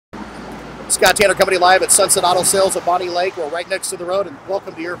Scott Tanner Company live at Sunset Auto Sales at Bonnie Lake. We're right next to the road, and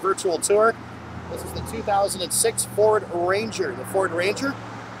welcome to your virtual tour. This is the 2006 Ford Ranger. The Ford Ranger,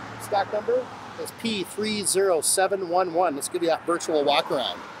 stock number is P30711. Let's give you that virtual walk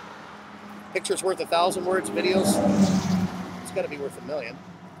around. Picture's worth 1,000 words, videos, it's got to be worth 1,000,000.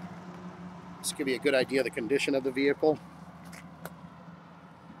 Let's give you a good idea of the condition of the vehicle.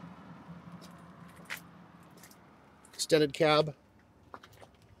 Extended cab.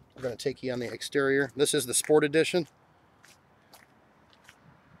 We're going to take you on the exterior. This is the Sport Edition.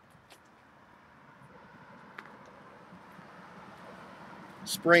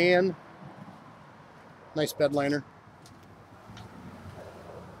 Spray in. Nice bed liner.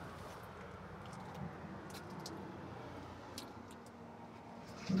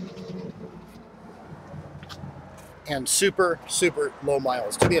 And super, super low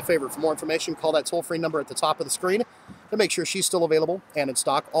miles. Do me a favor, for more information, call that toll-free number at the top of the screen to make sure she's still available and in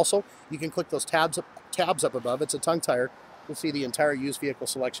stock. Also, you can click those tabs up above. It's a tongue tire. You'll see the entire used vehicle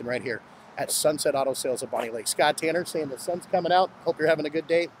selection right here at Sunset Auto Sales at Bonnie Lake. Scott Tanner saying the sun's coming out. Hope you're having a good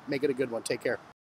day. Make it a good one. Take care.